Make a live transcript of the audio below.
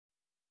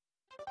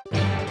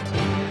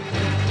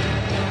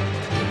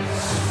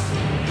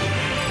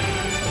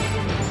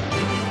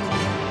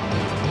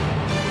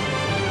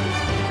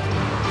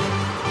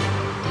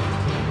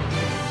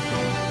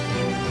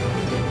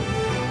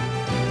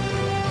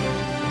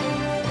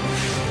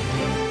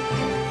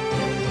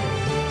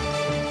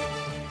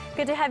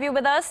Good to have you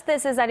with us.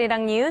 This is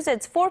ARIRANG News.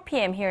 It's 4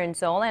 p.m. here in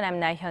Seoul, and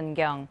I'm Laah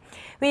Hyun-kyung.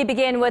 We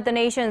begin with the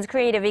nation's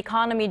creative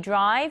economy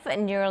drive.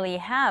 Nearly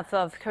half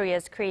of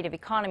Korea's creative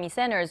economy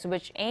centers,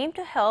 which aim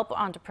to help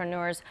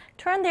entrepreneurs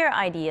turn their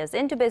ideas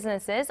into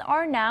businesses,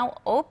 are now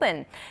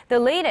open. The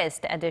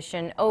latest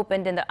edition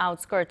opened in the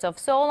outskirts of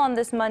Seoul on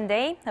this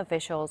Monday.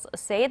 Officials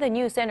say the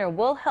new center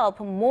will help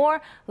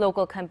more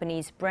local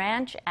companies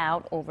branch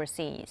out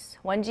overseas.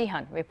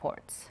 Ji-hyun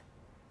reports.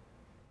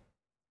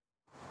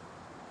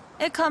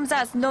 It comes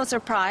as no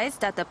surprise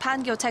that the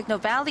Pangyo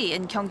Techno-Valley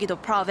in Gyeonggi-do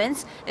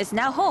Province is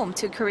now home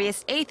to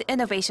Korea's 8th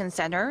innovation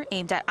center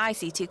aimed at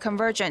ICT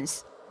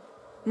convergence.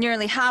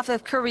 Nearly half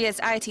of Korea's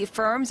IT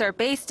firms are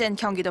based in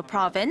Gyeonggi-do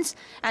Province,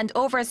 and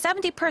over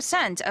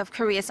 70% of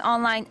Korea's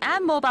online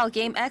and mobile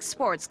game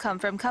exports come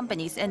from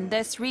companies in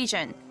this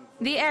region.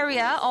 The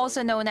area,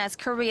 also known as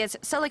Korea's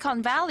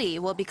Silicon Valley,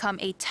 will become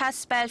a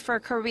test bed for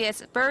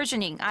Korea's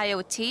burgeoning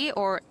IoT,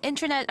 or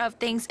Internet of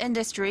Things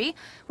industry,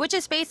 which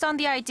is based on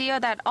the idea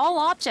that all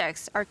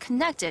objects are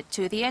connected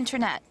to the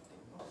Internet.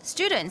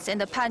 Students in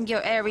the Pangyo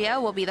area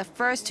will be the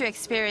first to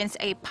experience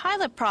a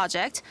pilot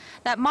project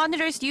that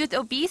monitors youth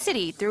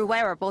obesity through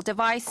wearable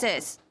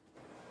devices.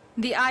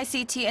 The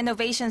ICT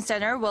Innovation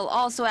Center will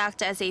also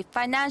act as a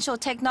financial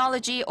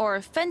technology or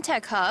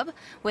fintech hub,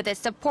 with its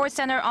support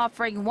center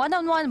offering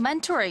one-on-one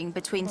mentoring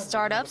between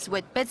startups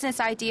with business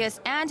ideas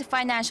and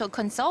financial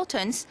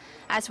consultants,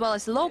 as well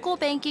as local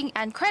banking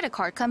and credit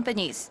card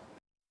companies.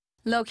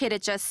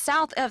 Located just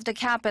south of the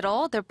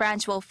capital, the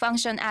branch will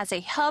function as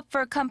a hub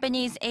for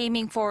companies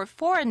aiming for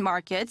foreign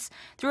markets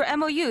through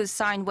MOUs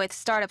signed with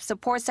startup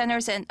support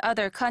centers in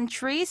other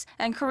countries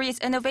and Korea's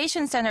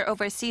Innovation Center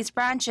overseas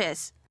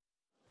branches.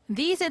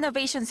 These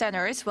innovation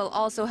centers will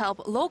also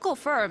help local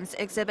firms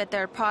exhibit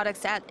their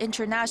products at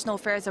international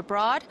fairs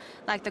abroad,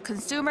 like the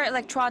Consumer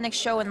Electronics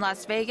Show in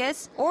Las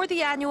Vegas or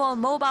the annual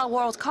Mobile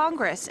World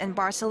Congress in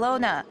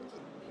Barcelona.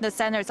 The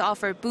centers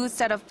offer boost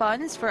set of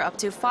funds for up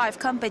to 5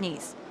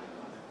 companies.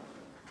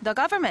 The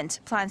government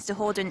plans to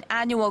hold an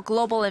annual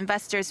Global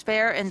Investors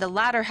Fair in the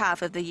latter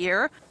half of the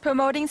year,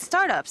 promoting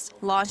startups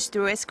launched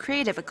through its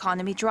creative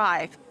economy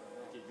drive.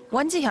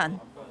 Ji-hyun,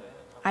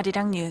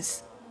 ARIRANG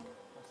News.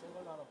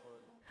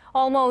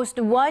 Almost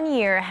 1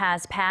 year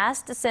has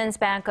passed since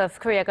Bank of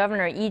Korea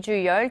Governor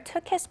Ji-hyun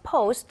took his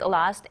post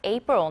last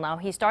April. Now,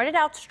 he started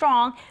out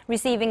strong,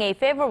 receiving a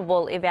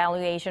favorable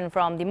evaluation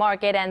from the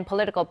market and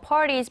political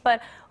parties.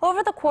 But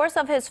over the course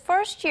of his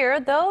first year,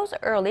 those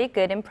early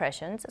good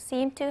impressions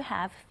seem to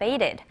have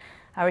faded.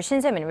 Our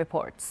Shin Se-min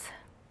reports.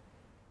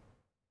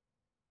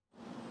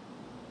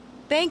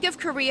 Bank of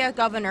Korea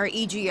Governor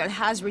Ji-hyun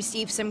has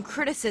received some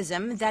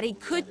criticism that he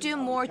could do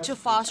more to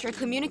foster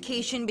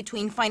communication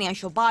between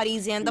financial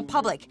bodies and the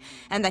public,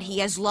 and that he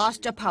has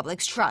lost the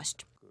public's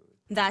trust.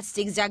 That's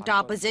the exact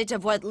opposite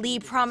of what Lee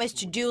promised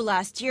to do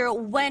last year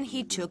when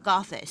he took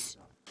office.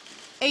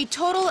 A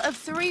total of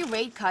 3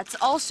 rate cuts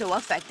also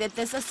affected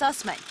this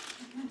assessment.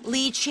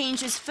 Lee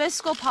changed his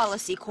fiscal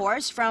policy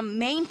course from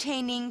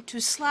maintaining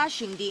to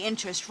slashing the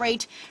interest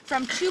rate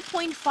from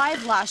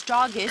 2.5 last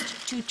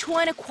August to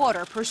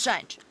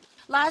 2.25%.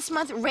 Last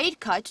month, rate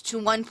cut to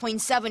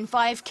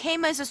 1.75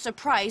 came as a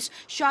surprise,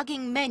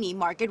 shocking many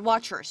market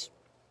watchers.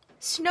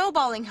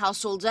 Snowballing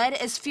household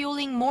debt is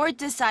fueling more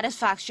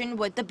dissatisfaction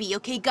with the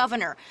BOK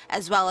governor,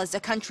 as well as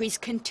the country's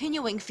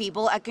continuing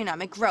feeble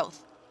economic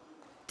growth.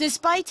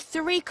 Despite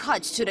 3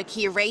 cuts to the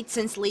key rate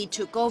since Lee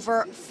took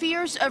over,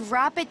 fears of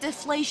rapid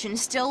deflation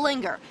still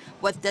linger,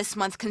 with this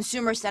month's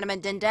Consumer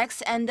Sentiment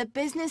Index and the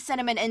Business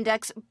Sentiment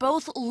Index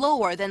both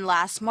lower than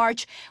last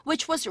March,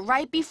 which was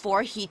right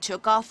before he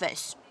took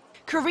office.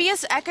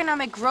 Korea's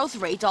economic growth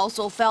rate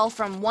also fell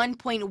from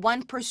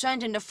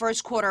 1.1% in the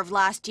first quarter of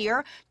last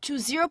year to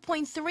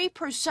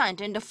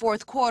 0.3% in the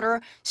fourth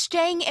quarter,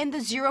 staying in the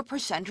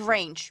 0%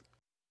 range.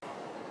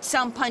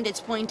 Some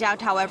pundits point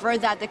out, however,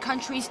 that the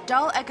country's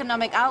dull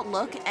economic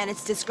outlook and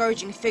its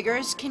discouraging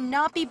figures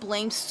cannot be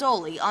blamed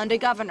solely on the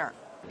governor.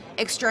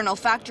 External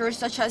factors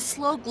such as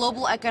slow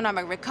global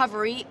economic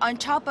recovery on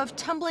top of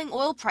tumbling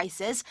oil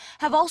prices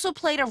have also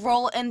played a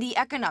role in the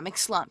economic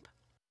slump.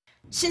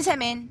 Shin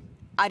Se-min,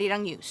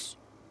 ARIRANG News.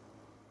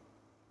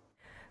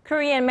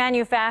 Korean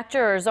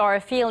manufacturers are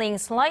feeling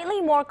slightly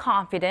more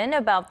confident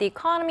about the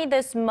economy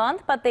this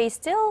month, but they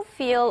still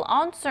feel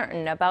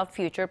uncertain about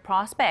future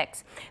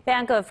prospects.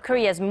 Bank of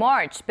Korea's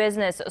March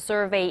Business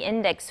Survey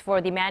Index for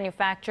the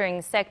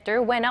manufacturing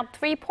sector went up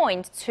 3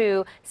 points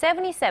to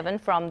 77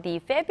 from the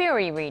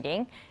February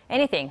reading.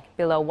 Anything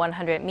below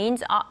 100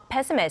 means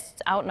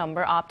pessimists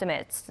outnumber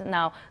optimists.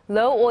 Now,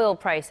 low oil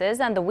prices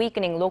and the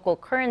weakening local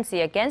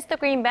currency against the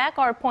greenback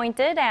are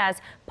pointed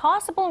as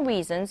possible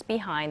reasons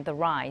behind the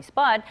rise.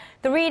 But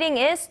the reading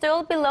is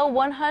still below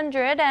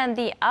 100, and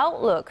the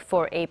outlook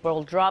for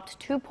April dropped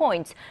 2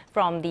 points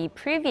from the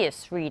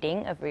previous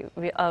reading,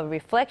 a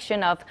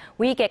reflection of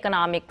weak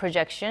economic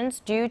projections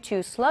due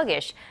to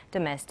sluggish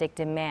domestic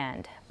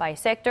demand. By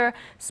sector,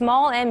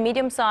 small and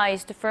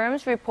medium-sized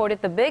firms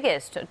reported the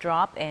biggest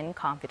drop in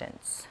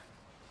confidence.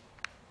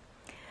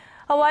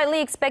 A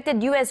widely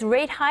expected U.S.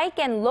 rate hike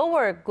and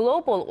lower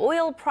global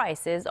oil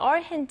prices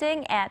are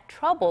hinting at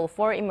trouble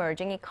for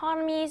emerging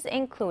economies,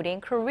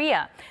 including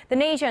Korea. The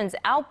nation's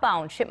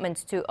outbound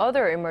shipments to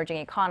other emerging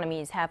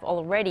economies have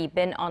already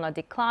been on a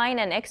decline,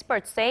 and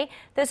experts say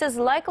this is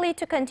likely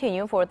to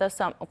continue for the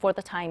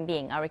time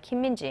being. Our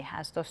Kim Min-ji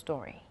has the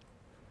story.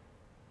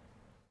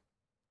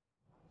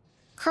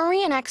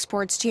 Korean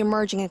exports to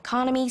emerging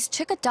economies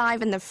took a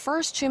dive in the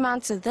first 2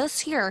 months of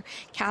this year,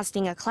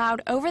 casting a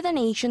cloud over the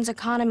nation's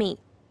economy.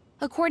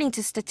 According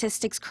to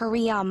Statistics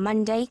Korea on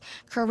Monday,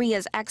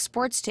 Korea's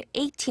exports to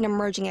 18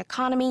 emerging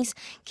economies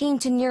came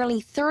to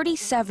nearly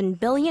 $37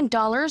 billion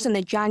in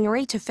the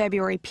January to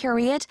February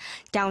period,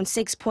 down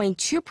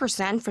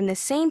 6.2% from the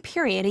same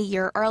period a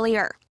year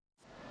earlier.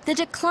 The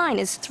decline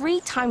is 3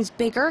 times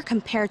bigger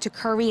compared to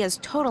Korea's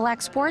total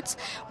exports,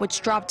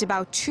 which dropped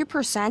about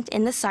 2%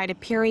 in the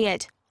cited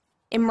period.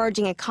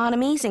 Emerging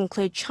economies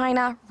include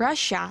China,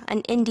 Russia,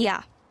 and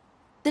India.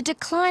 The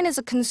decline is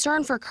a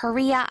concern for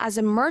Korea as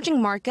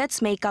emerging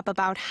markets make up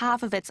about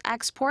half of its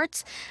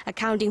exports,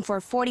 accounting for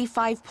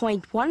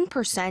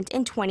 45.1%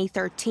 in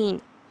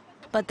 2013.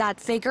 But that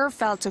figure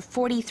fell to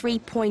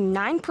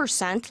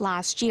 43.9%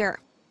 last year.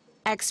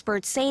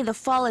 Experts say the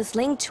fall is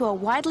linked to a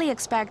widely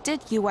expected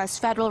U.S.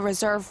 Federal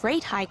Reserve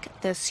rate hike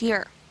this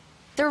year.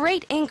 The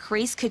rate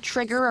increase could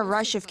trigger a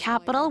rush of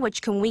capital,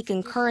 which can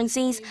weaken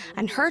currencies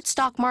and hurt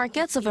stock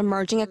markets of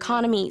emerging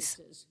economies.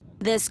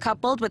 This,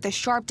 coupled with a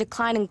sharp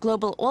decline in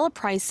global oil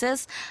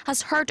prices,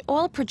 has hurt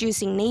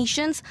oil-producing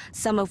nations,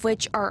 some of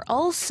which are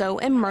also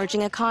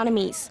emerging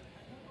economies.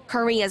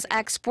 Korea's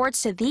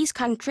exports to these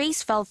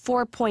countries fell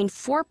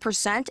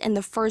 4.4% in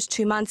the first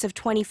 2 months of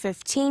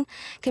 2015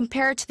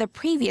 compared to the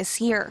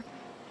previous year.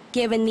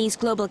 Given these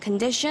global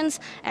conditions,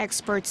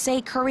 experts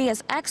say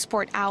Korea's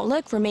export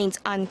outlook remains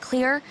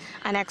unclear,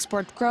 and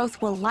export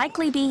growth will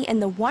likely be in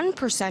the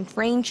 1%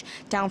 range,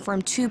 down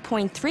from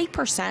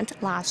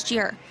 2.3% last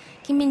year.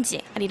 Kim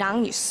Min-ji,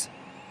 ARIRANG News.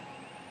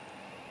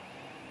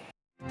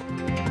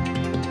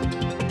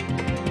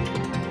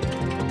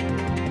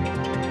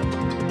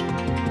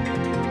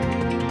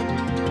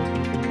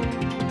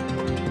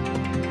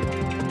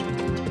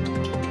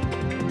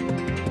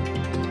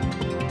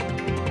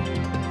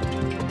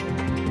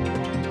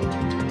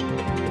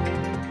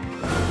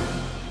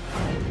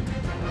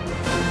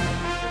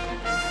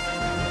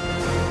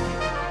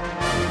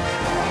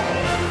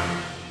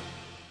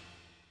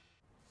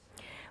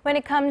 When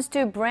it comes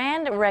to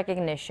brand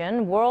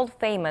recognition,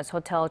 world-famous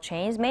hotel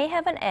chains may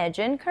have an edge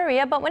in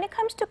Korea, but when it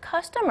comes to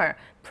customer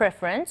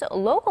preference,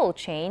 local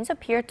chains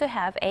appear to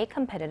have a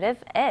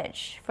competitive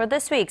edge. For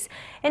this week's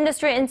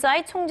Industry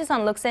Insight, Song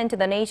Ji-sun looks into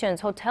the nation's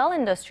hotel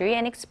industry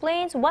and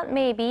explains what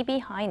may be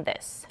behind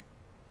this.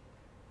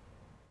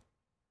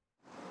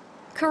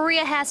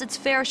 Korea has its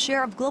fair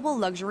share of global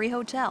luxury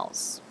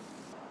hotels.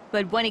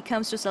 But when it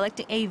comes to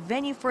selecting a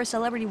venue for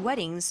celebrity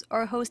weddings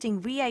or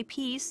hosting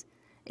VIPs,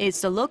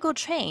 it's the local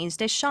chains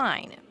that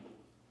shine.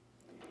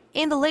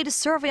 In the latest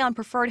survey on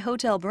preferred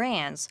hotel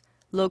brands,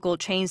 local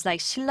chains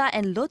like Silla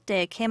and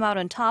Lotte came out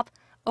on top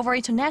over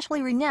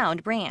internationally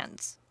renowned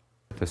brands.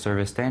 The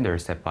service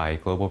standards set by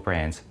global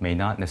brands may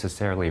not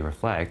necessarily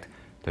reflect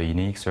the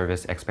unique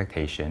service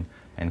expectation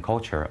and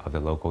culture of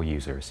the local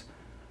users.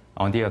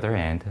 On the other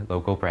hand,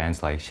 local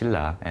brands like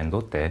Silla and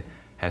Lotte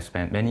have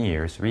spent many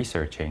years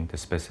researching the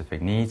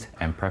specific needs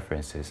and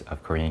preferences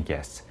of Korean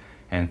guests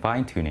and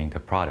fine-tuning the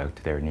product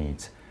to their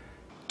needs.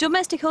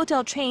 Domestic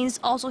hotel chains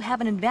also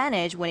have an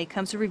advantage when it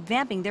comes to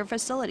revamping their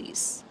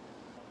facilities.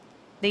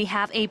 They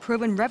have a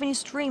proven revenue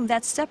stream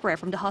that's separate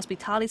from the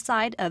hospitality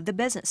side of the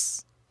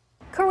business.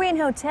 Korean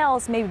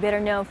hotels may be better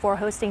known for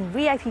hosting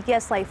VIP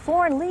guests like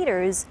foreign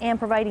leaders and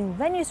providing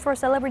venues for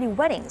celebrity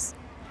weddings.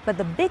 But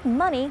the big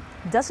money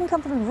doesn't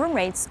come from room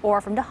rates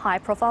or from the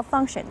high-profile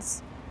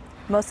functions.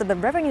 Most of the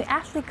revenue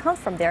actually comes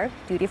from their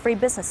duty-free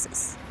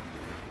businesses.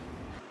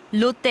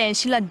 Lotte and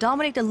Silla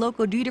dominate the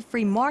local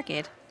duty-free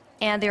market,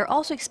 and they're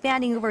also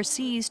expanding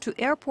overseas to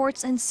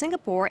airports in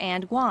Singapore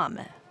and Guam.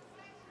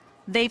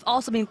 They've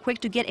also been quick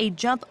to get a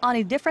jump on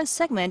a different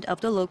segment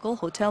of the local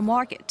hotel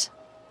market.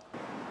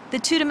 The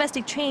two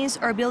domestic chains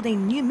are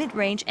building new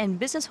mid-range and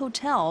business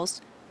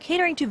hotels,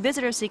 catering to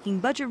visitors seeking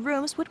budget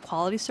rooms with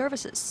quality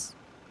services.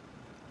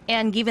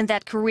 And given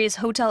that Korea's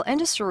hotel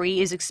industry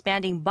is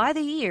expanding by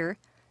the year,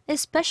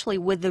 especially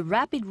with the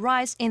rapid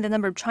rise in the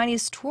number of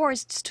Chinese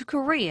tourists to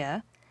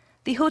Korea,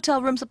 the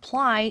hotel room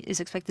supply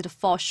is expected to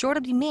fall short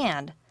of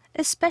demand,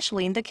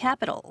 especially in the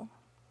capital.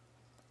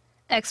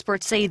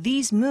 Experts say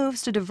these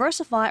moves to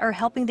diversify are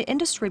helping the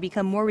industry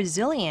become more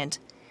resilient,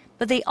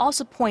 but they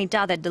also point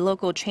out that the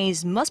local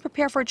chains must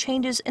prepare for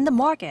changes in the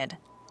market,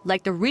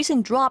 like the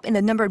recent drop in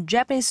the number of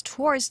Japanese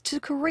tourists to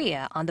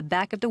Korea on the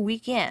back of the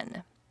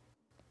weekend.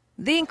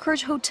 They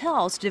encourage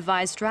hotels to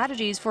devise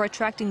strategies for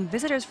attracting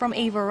visitors from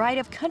a variety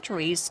of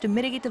countries to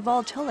mitigate the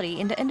volatility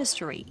in the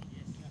industry.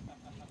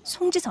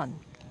 Song Ji-sun,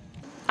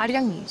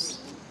 ARIRANG News.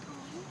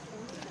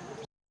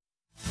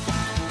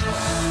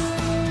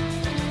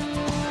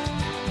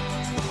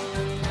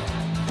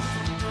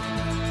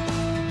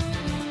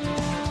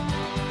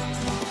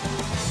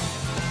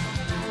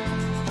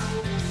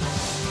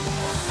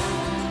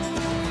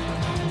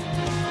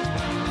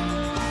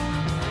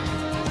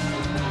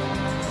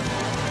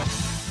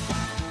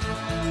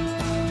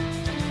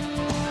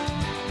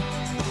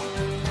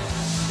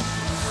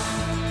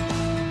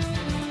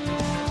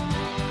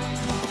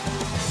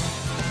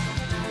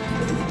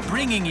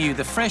 bringing you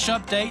the fresh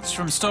updates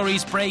from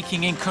stories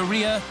breaking in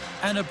Korea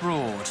and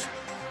abroad.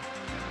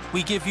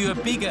 We give you a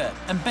bigger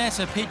and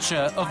better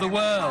picture of the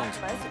world.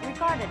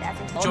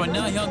 Join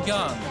Laah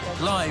Hyun-kyung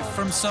live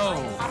from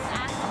Seoul.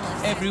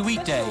 Every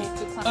weekday,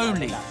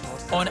 only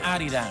on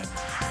ARIRANG.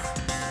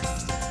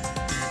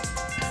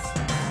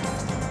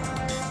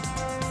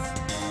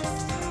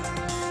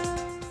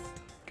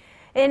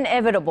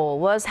 Inevitable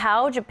was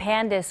how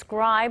Japan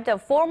described a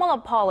formal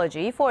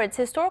apology for its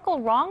historical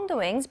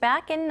wrongdoings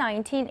back in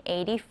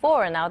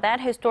 1984. Now,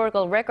 that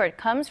historical record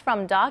comes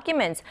from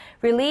documents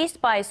released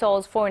by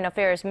Seoul's Foreign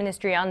Affairs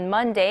Ministry on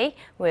Monday,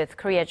 with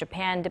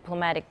Korea-Japan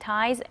diplomatic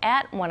ties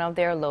at one of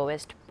their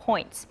lowest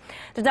points.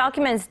 The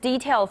documents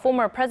detail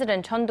former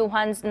President Chun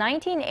Doo-hwan's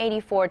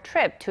 1984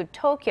 trip to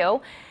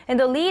Tokyo. In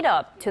the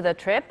lead-up to the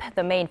trip,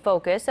 the main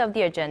focus of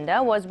the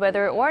agenda was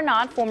whether or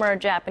not former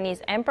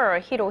Japanese Emperor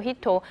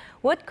Hirohito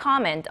would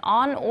comment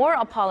on or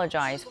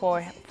apologize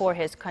for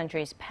his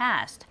country's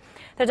past.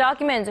 The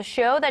documents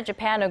show that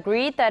Japan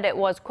agreed that it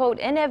was, quote,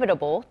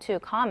 inevitable to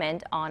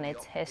comment on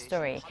its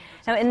history.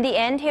 Now, in the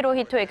end,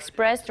 Hirohito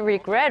expressed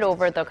regret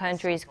over the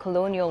country's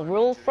colonial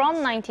rule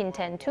from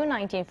 1910 to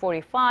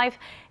 1945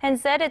 and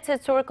said its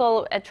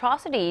historical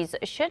atrocities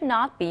should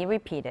not be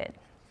repeated.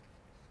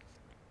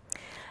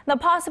 The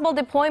possible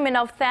deployment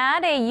of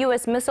THAAD, a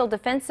U.S. missile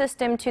defense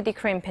system, to the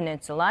Korean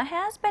Peninsula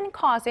has been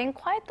causing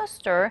quite the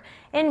stir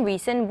in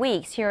recent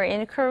weeks here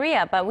in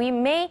Korea. But we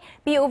may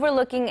be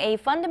overlooking a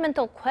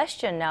fundamental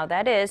question now,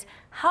 that is,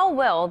 how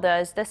well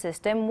does the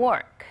system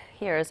work?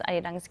 Here's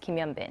ARIRANG's Kim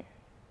Hyun-bin.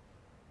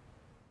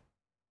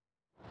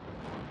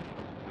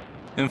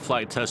 In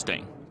flight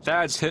testing,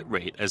 THAAD's hit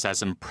rate is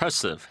as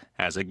impressive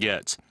as it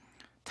gets.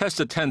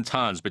 Tested 10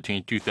 times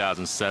between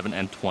 2007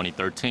 and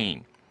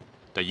 2013.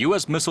 The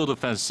U.S. missile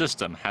defense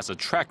system has a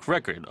track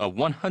record of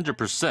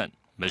 100%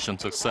 mission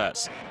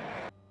success.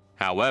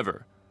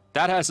 However,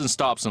 that hasn't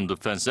stopped some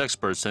defense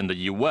experts in the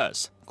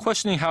U.S.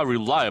 questioning how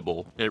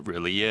reliable it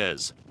really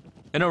is.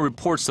 In a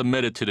report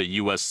submitted to the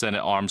U.S.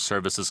 Senate Armed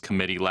Services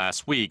Committee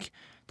last week,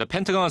 the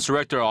Pentagon's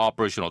Director of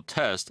Operational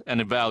Test and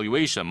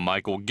Evaluation,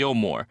 Michael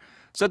Gilmore,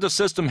 said the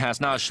system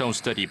has not shown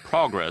steady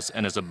progress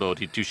in its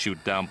ability to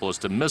shoot down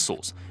ballistic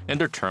missiles in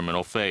their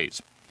terminal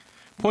phase,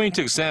 pointing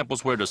to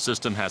examples where the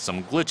system had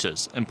some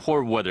glitches and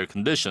poor weather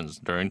conditions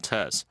during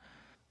tests.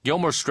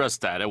 Gilmore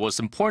stressed that it was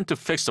important to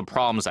fix the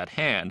problems at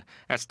hand,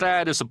 as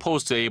THAAD is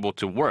supposed to be able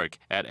to work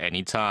at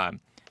any time.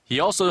 He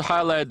also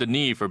highlighted the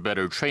need for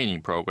better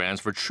training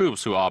programs for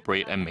troops who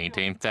operate and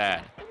maintain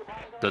THAAD.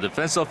 The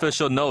defense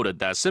official noted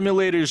that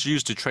simulators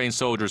used to train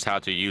soldiers how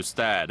to use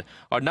THAAD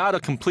are not a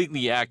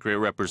completely accurate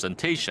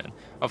representation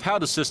of how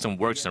the system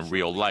works in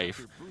real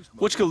life,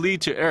 which could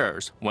lead to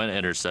errors when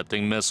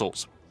intercepting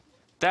missiles.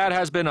 THAAD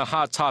has been a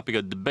hot topic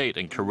of debate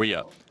in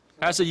Korea,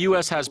 as the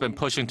U.S. has been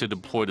pushing to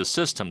deploy the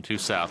system to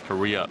South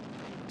Korea,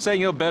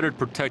 saying it'll better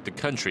protect the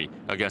country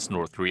against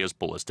North Korea's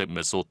ballistic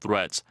missile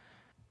threats.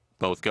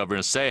 Both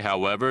governments say,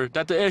 however,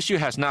 that the issue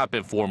has not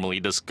been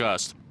formally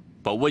discussed.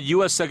 But with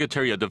U.S.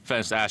 Secretary of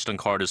Defense Ashton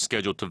Carter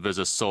scheduled to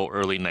visit Seoul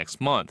early next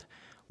month,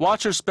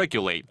 watchers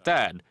speculate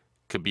THAAD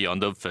could be on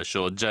the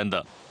official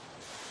agenda.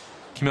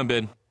 Kim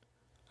Hyun-bin,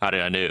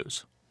 ARIRANG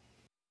News.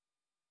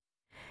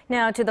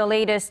 Now to the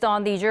latest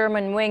on the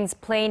Germanwings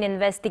plane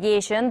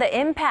investigation. The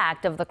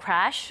impact of the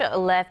crash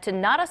left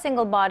not a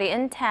single body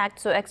intact,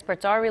 so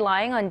experts are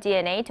relying on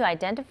DNA to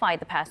identify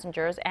the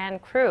passengers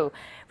and crew.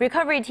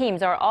 Recovery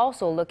teams are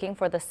also looking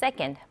for the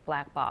second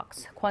black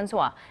box. Kwon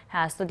So-ah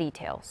has the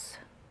details.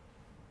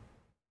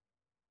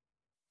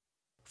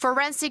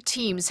 Forensic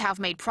teams have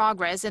made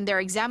progress in their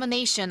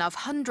examination of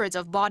hundreds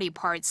of body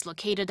parts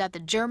located at the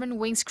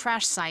Germanwings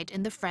crash site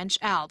in the French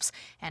Alps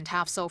and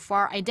have so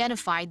far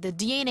identified the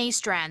DNA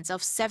strands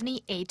of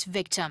 78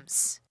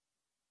 victims.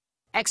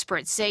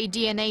 Experts say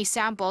DNA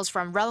samples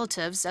from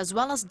relatives as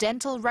well as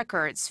dental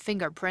records,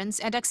 fingerprints,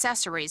 and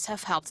accessories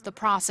have helped the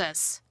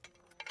process.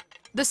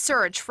 The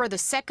search for the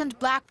second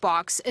black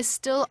box is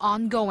still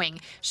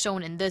ongoing,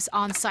 shown in this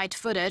on-site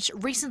footage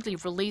recently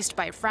released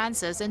by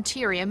France's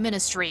Interior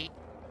Ministry.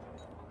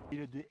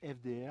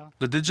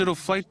 The digital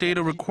flight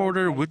data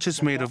recorder, which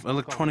is made of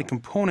electronic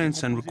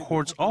components and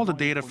records all the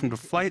data from the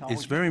flight,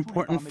 is very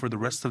important for the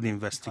rest of the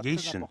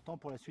investigation.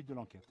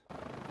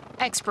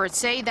 Experts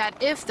say that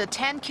if the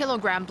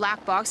 10-kilogram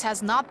black box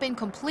has not been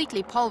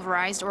completely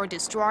pulverized or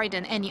destroyed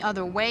in any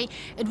other way,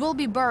 it will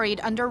be buried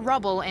under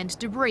rubble and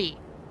debris.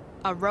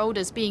 A road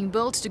is being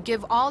built to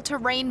give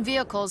all-terrain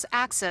vehicles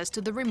access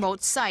to the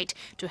remote site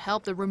to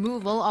help the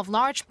removal of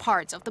large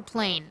parts of the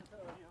plane.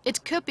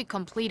 It could be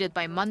completed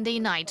by Monday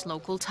night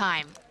local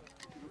time.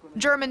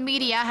 German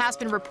media has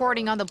been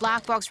reporting on the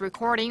black box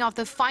recording of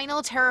the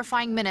final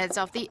terrifying minutes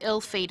of the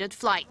ill-fated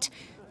flight.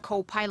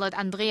 Co-pilot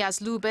Andreas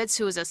Lubitz,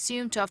 who is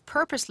assumed to have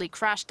purposely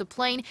crashed the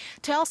plane,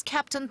 tells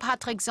Captain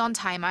Patrick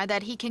Sontheimer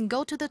that he can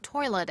go to the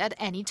toilet at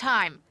any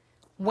time.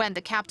 When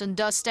the captain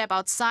does step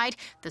outside,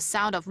 the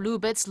sound of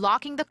Lubitz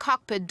locking the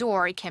cockpit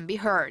door can be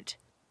heard.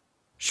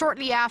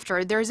 Shortly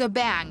after, there's a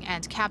bang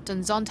and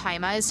Captain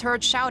Zontaima is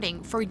heard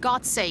shouting, "For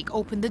God's sake,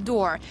 open the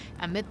door,"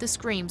 amid the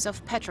screams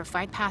of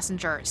petrified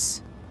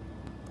passengers.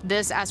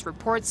 This as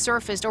reports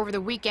surfaced over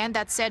the weekend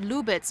that said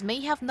Lubitz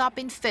may have not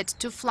been fit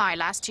to fly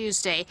last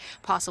Tuesday,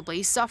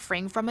 possibly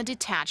suffering from a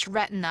detached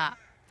retina.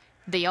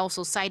 They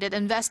also cited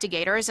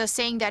investigators as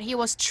saying that he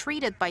was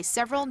treated by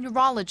several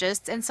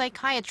neurologists and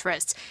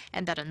psychiatrists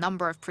and that a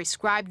number of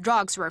prescribed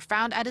drugs were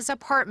found at his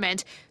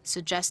apartment,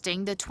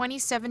 suggesting the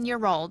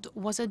 27-year-old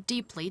was a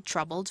deeply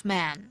troubled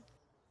man.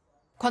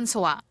 Kwon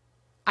So-ah,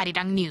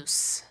 ARIRANG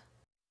News.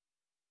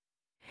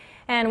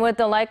 And with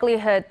the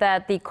likelihood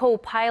that the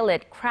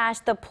co-pilot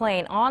crashed the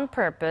plane on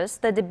purpose,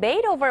 the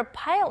debate over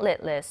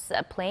pilotless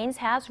planes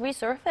has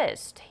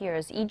resurfaced.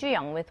 Here's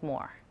Ji-hyun with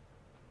more.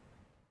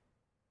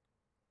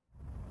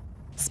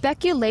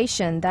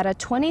 Speculation that a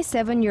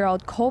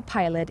 27-year-old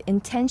co-pilot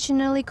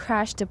intentionally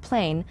crashed a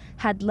plane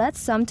had led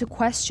some to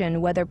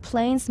question whether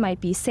planes might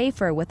be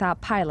safer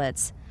without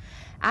pilots.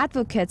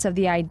 Advocates of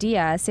the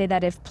idea say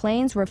that if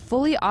planes were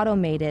fully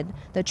automated,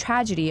 the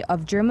tragedy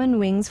of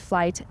Germanwings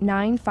Flight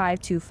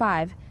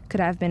 9525 could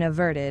have been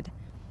averted.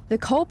 The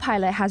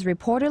co-pilot has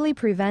reportedly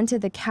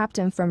prevented the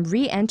captain from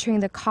re-entering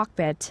the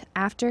cockpit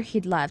after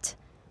he'd left,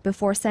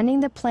 before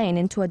sending the plane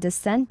into a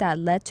descent that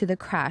led to the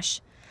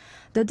crash.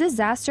 The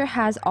disaster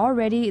has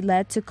already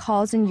led to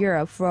calls in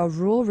Europe for a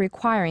rule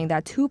requiring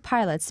that 2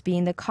 pilots be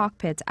in the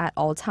cockpit at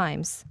all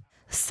times.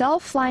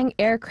 Self-flying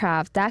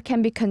aircraft that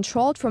can be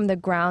controlled from the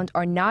ground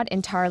are not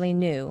entirely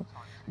new.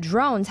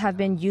 Drones have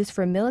been used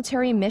for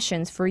military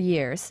missions for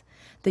years.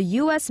 The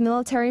U.S.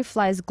 military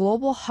flies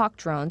Global Hawk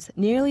drones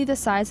nearly the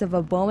size of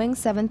a Boeing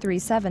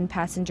 737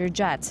 passenger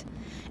jet.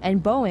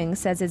 And Boeing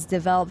says it's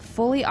developed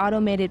fully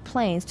automated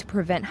planes to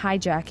prevent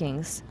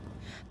hijackings.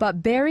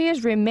 But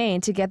barriers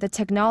remain to get the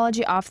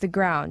technology off the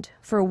ground.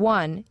 For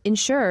one,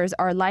 insurers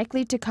are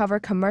likely to cover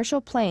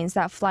commercial planes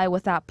that fly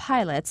without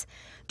pilots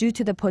due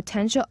to the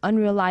potential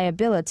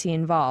unreliability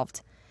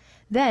involved.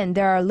 Then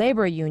there are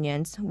labor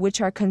unions, which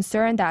are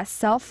concerned that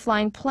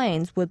self-flying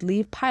planes would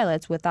leave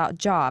pilots without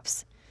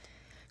jobs.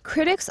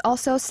 Critics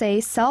also say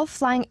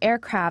self-flying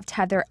aircraft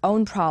had their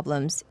own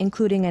problems,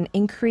 including an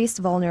increased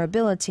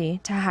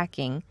vulnerability to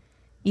hacking.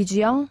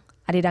 Ji-hyun,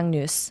 ARIRANG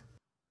News.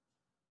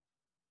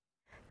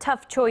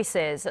 Tough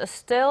choices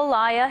still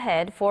lie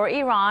ahead for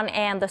Iran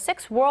and the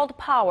 6 world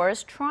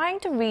powers trying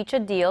to reach a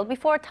deal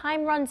before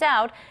time runs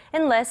out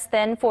in less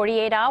than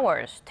 48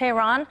 hours.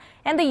 Tehran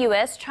and the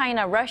U.S.,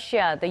 China,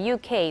 Russia, the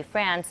U.K.,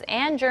 France,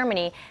 and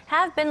Germany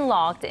have been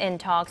locked in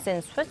talks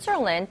in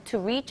Switzerland to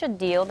reach a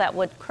deal that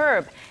would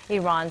curb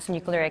Iran's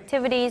nuclear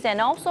activities and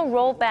also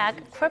roll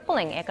back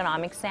crippling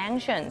economic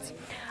sanctions.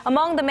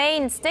 Among the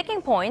main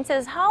sticking points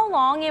is how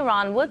long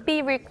Iran would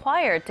be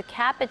required to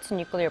cap its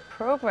nuclear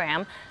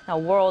program. Now,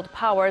 world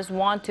powers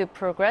want to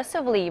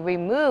progressively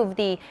remove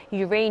the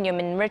uranium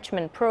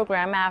enrichment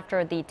program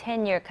after the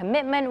 10-year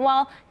commitment,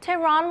 while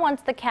Tehran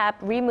wants the cap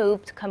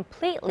removed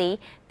completely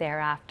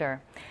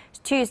thereafter.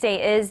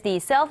 Tuesday is the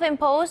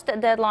self-imposed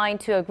deadline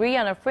to agree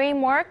on a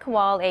framework,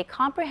 while a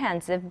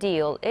comprehensive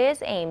deal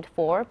is aimed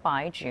for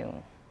by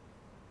June.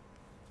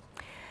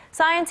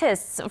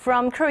 Scientists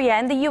from Korea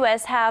and the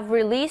U.S. have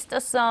released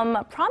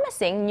some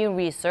promising new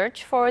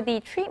research for the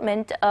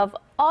treatment of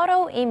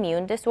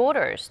autoimmune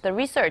disorders. The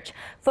research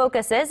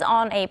focuses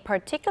on a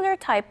particular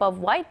type of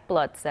white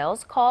blood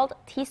cells called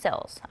T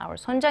cells. Our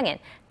Son Jung-in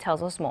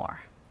tells us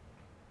more.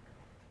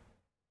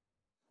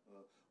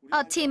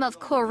 A team of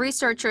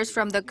co-researchers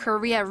from the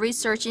Korea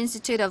Research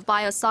Institute of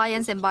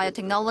Bioscience and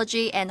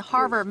Biotechnology and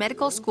Harvard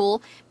Medical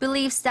School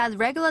believes that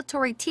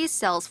regulatory T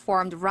cells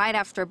formed right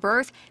after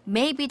birth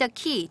may be the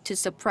key to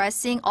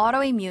suppressing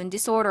autoimmune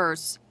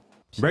disorders.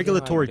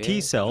 Regulatory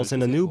T cells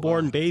in a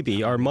newborn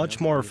baby are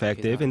much more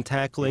effective in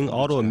tackling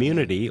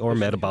autoimmunity or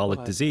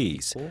metabolic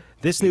disease.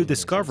 This new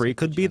discovery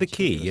could be the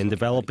key in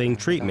developing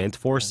treatment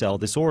for cell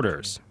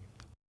disorders.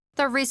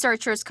 The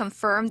researchers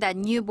confirmed that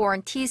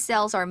newborn T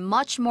cells are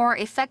much more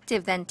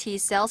effective than T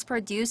cells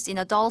produced in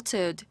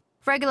adulthood.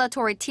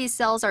 Regulatory T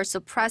cells are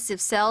suppressive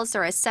cells that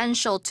are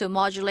essential to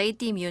modulate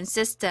the immune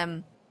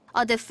system.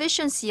 A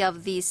deficiency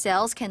of these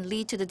cells can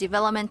lead to the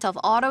development of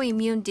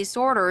autoimmune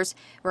disorders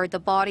where the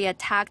body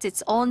attacks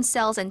its own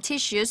cells and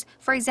tissues,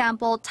 for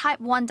example, type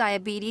 1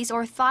 diabetes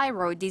or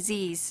thyroid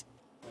disease.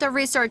 The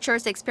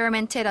researchers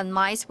experimented on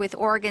mice with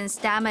organs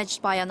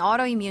damaged by an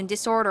autoimmune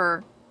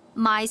disorder.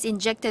 Mice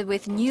injected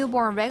with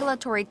newborn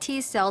regulatory T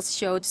cells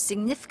showed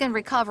significant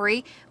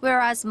recovery,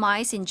 whereas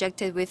mice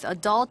injected with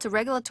adult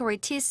regulatory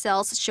T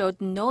cells showed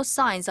no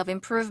signs of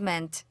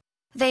improvement.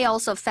 They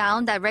also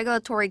found that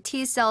regulatory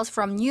T cells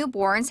from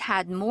newborns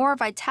had more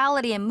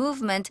vitality and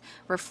movement,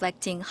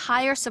 reflecting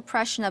higher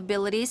suppression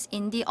abilities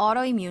in the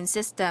autoimmune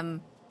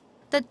system.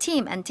 The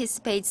team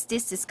anticipates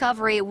this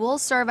discovery will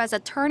serve as a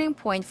turning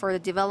point for the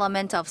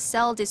development of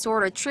cell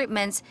disorder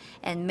treatments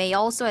and may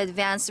also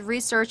advance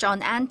research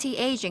on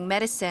anti-aging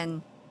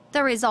medicine.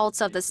 The results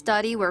of the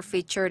study were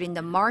featured in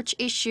the March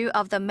issue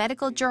of the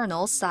medical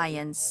journal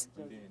Science.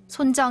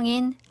 Son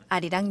Jung-in,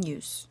 ARIRANG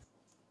News.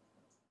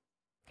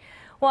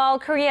 While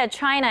Korea,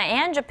 China,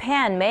 and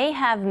Japan may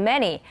have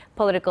many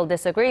political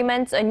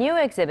disagreements, a new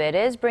exhibit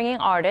is bringing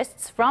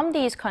artists from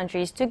these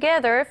countries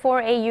together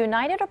for a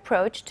united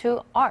approach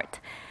to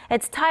art.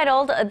 It's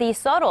titled The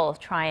Subtle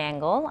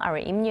Triangle. Our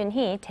Im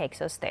Yoon-hee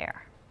takes us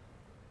there.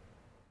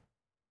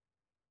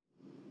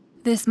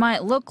 This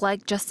might look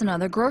like just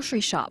another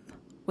grocery shop,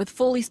 with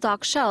fully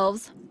stocked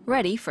shelves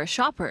ready for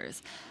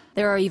shoppers.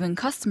 There are even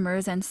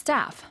customers and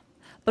staff.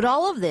 But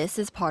all of this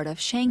is part of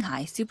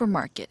Shanghai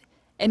Supermarket,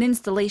 an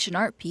installation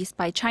art piece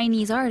by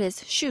Chinese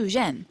artist Xu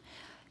Zhen.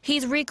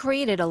 He's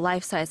recreated a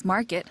life-size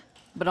market,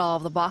 but all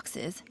of the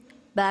boxes,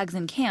 bags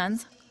and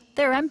cans,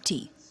 they're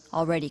empty,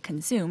 already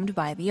consumed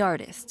by the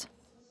artist.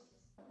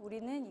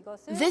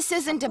 This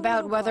isn't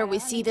about whether we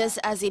see this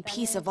as a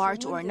piece of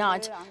art or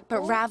not,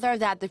 but rather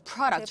that the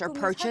products are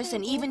purchased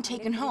and even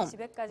taken home.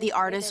 The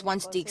artist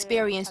wants the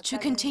experience to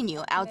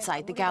continue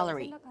outside the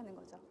gallery.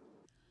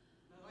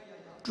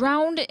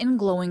 Drowned in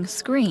glowing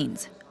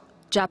screens,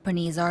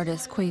 Japanese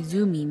artist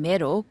Koizumi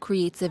Mero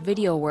creates a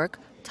video work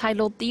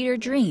titled Theater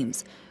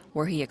Dreams,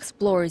 where he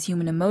explores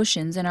human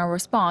emotions and our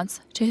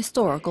response to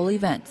historical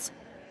events.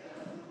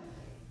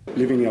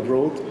 Living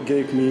abroad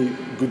gave me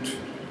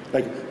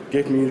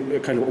a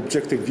kind of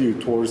objective view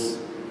towards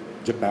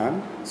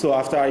Japan. So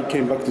after I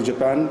came back to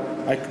Japan,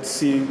 I could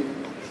see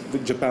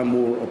Japan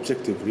more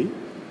objectively,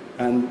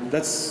 and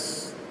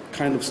that's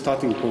kind of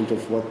starting point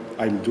of what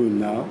I'm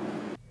doing now.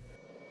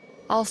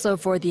 Also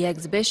for the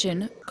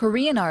exhibition,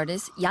 Korean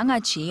artist Yang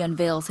Ah-chi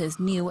unveils his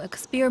new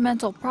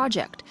experimental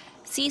project,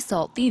 Sea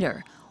Salt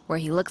Theater, where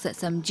he looks at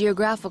some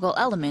geographical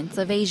elements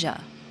of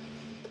Asia.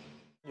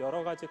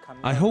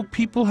 I hope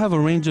people have a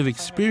range of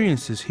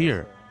experiences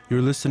here.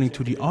 You're listening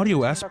to the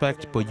audio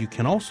aspect, but you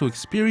can also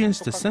experience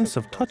the sense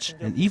of touch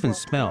and even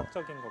smell.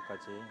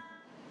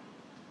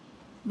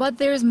 But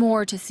there's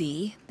more to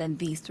see than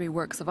these three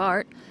works of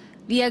art.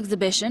 The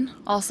exhibition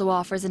also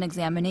offers an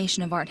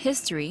examination of art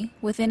history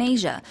within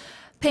Asia,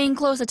 paying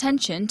close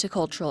attention to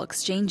cultural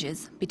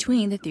exchanges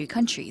between the three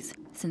countries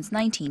since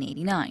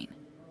 1989.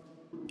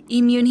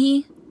 Im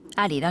Yoon-hee,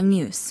 ARIRANG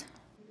News.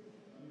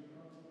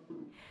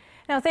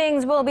 Now,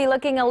 things will be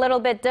looking a little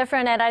bit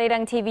different at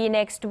ARIRANG TV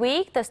next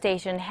week. The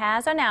station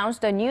has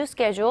announced a new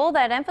schedule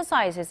that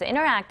emphasizes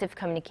interactive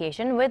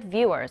communication with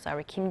viewers.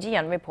 Our Kim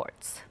Ji-hyun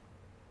reports.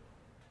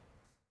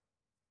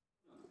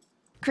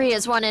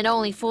 Korea's one and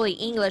only fully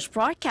English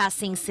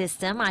broadcasting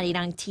system,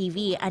 ARIRANG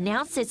TV,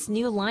 announced its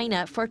new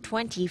lineup for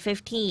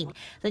 2015.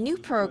 The new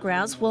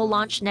programs will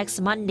launch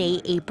next Monday,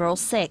 April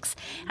 6.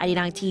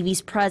 ARIRANG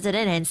TV's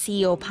president and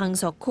CEO Pang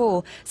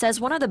Seok-ho says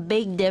one of the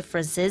big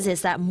differences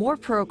is that more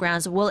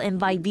programs will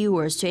invite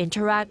viewers to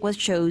interact with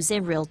shows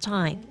in real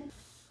time.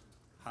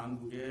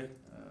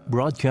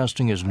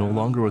 Broadcasting is no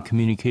longer a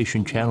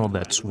communication channel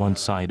that's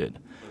one-sided.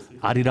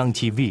 ARIRANG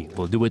TV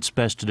will do its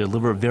best to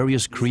deliver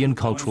various Korean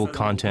cultural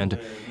content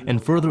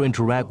and further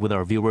interact with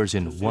our viewers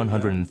in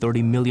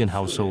 130 million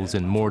households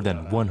in more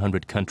than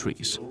 100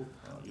 countries.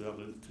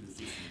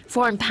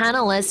 Foreign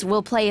panelists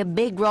will play a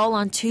big role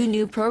on two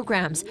new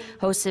programs.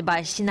 Hosted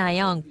by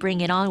Ji-hyun,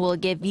 Bring It On will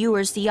give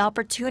viewers the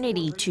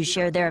opportunity to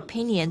share their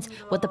opinions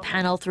with the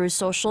panel through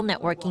social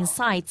networking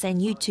sites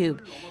and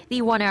YouTube.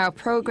 The one-hour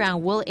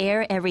program will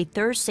air every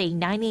Thursday,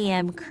 9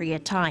 a.m. Korea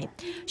time.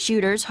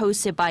 Shooters,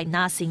 hosted by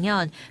Na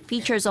Sing-yeon,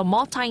 features a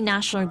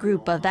multinational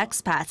group of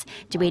expats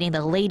debating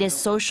the latest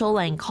social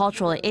and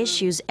cultural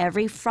issues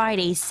every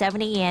Friday,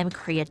 7 a.m.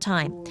 Korea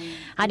time.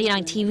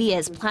 ARIRANG TV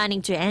is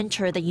planning to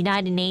enter the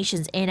United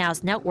Nations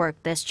in-house network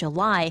this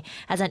July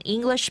as an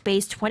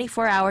English-based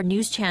 24-hour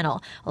news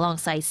channel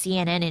alongside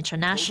CNN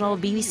International,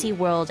 BBC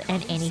World,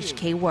 and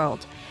NHK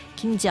World.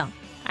 Kim Ji-hyun,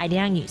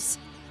 ARIRANG News.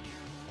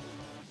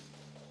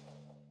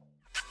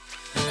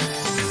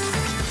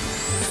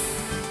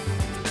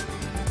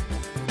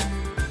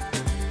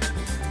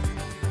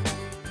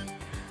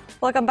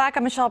 Welcome back.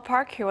 I'm Michelle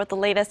Park here with the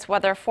latest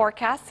weather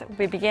forecast.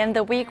 We begin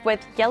the week with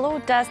yellow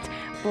dust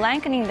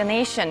blanketing the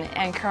nation,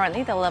 and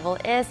currently the level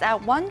is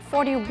at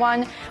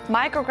 141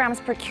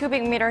 micrograms per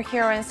cubic meter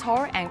here in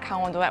Seoul and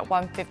Gangwon-do at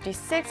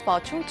 156,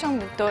 while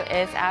Chungcheongbuk-do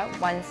is at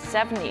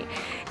 170.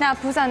 Now,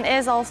 Busan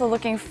is also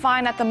looking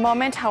fine at the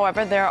moment.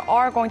 However, there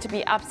are going to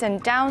be ups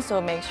and downs, so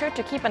make sure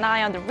to keep an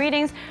eye on the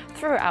readings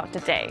throughout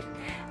the day.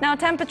 Now,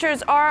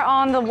 temperatures are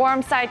on the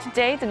warm side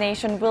today. The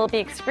nation will be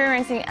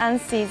experiencing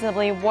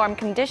unseasonably warm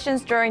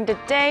conditions during the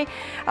day,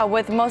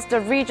 with most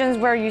of the regions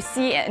where you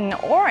see in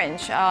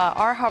orange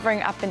are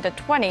hovering up in the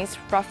 20s,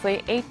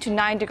 roughly 8 to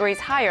 9 degrees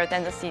higher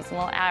than the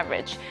seasonal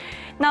average.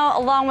 Now,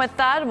 along with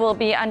that, we'll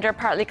be under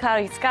partly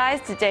cloudy skies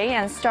today,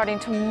 and starting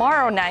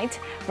tomorrow night,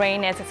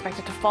 rain is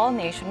expected to fall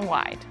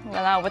nationwide.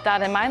 Now, with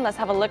that in mind, let's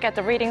have a look at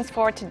the readings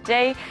for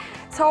today.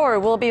 Seoul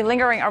will be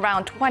lingering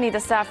around 20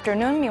 this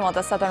afternoon. Meanwhile,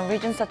 the southern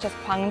regions such as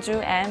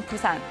Gwangju and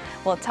Busan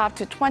will top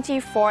to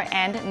 24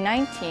 and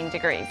 19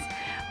 degrees.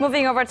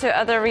 Moving over to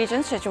other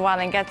regions,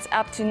 Jeju gets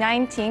up to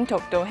 19,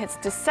 Dokdo hits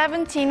to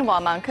 17,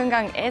 while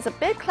Mangkeungang is a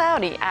bit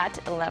cloudy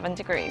at 11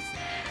 degrees.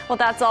 Well,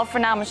 that's all for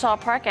now, Michelle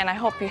Park, and I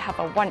hope you have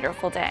a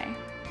wonderful day.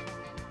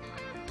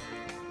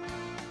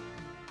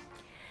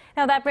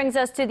 Now that brings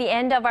us to the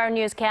end of our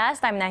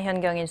newscast. I'm Laah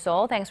Hyun-kyung in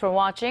Seoul. Thanks for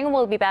watching.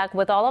 We'll be back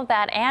with all of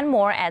that and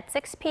more at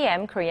 6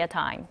 p.m. Korea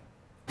time.